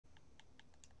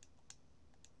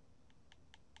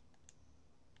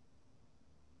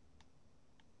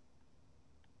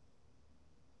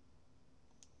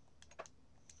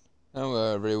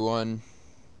Hello everyone.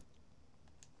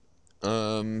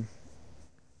 I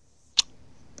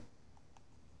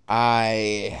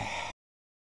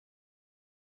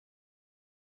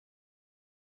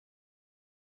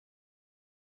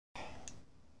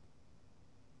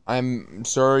I'm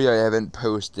sorry I haven't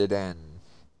posted in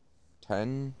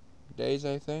 10 days,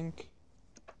 I think.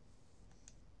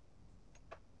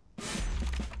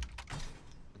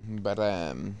 But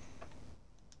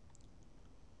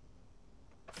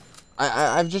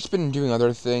I've just been doing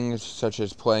other things, such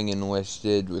as playing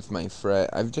Enlisted with my friend.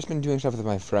 I've just been doing stuff with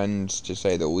my friends, to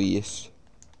say the least.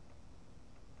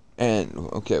 And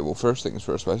okay, well, first things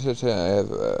first. I should say I have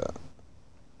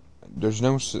there's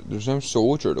no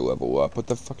soldier to level up. What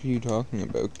the fuck are you talking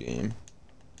about, game?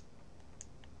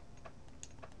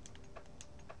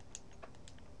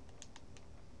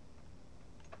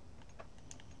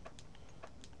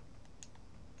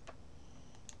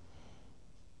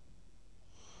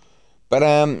 But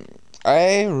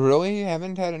I really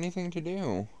haven't had anything to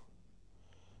do.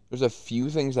 There's a few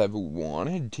things I've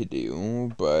wanted to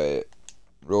do, but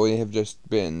really have just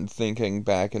been thinking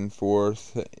back and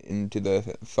forth into the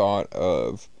thought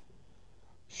of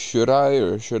should I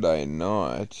or should I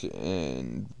not,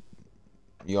 and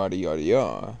yada yada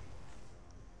yada.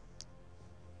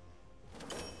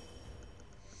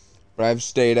 But I've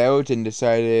stayed out and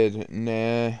decided,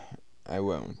 nah, I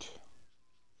won't.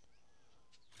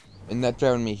 And that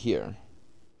found me here.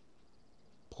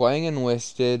 Playing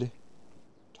Enlisted,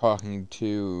 talking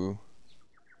to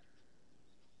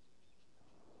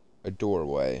a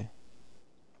doorway.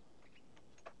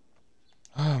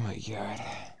 Oh my god.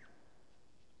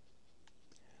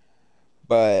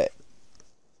 But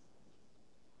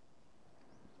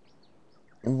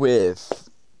with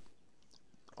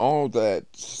all that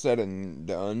said and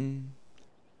done,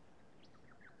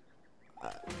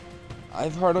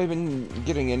 I've hardly been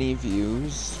getting any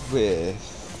views with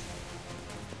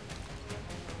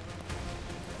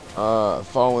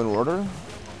Fallen Order.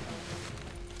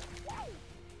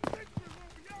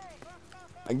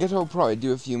 I guess I'll probably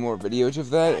do a few more videos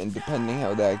of that, and depending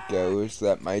how that goes,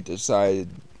 that might decide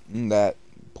that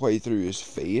playthrough's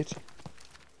fate.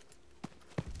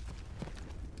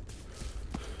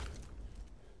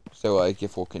 So, like,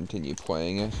 if we'll continue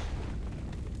playing it.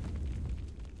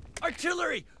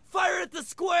 Artillery! Fire at the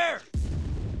square!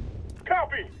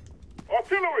 Copy!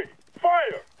 Artillery!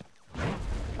 Fire!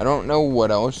 I don't know what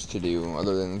else to do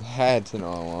other than that, in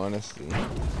all honesty.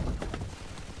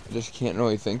 I just can't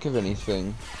really think of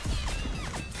anything.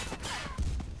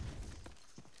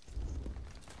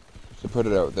 To put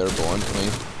it out there bluntly.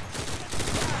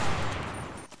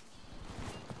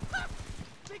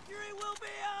 Victory will be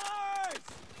ours!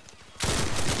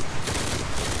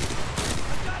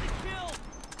 I got it killed!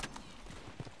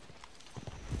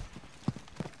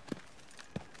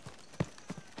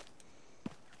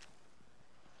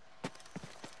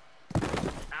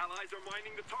 Allies are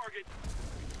mining the target.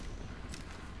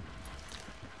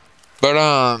 But,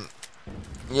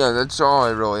 yeah, that's all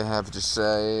I really have to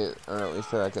say, or at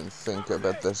least that I can think of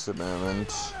at this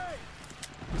moment.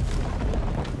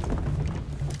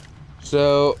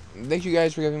 So, thank you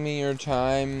guys for giving me your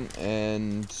time,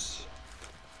 and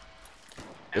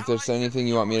if there's anything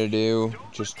you want me to do,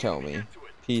 just tell me.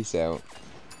 Peace out.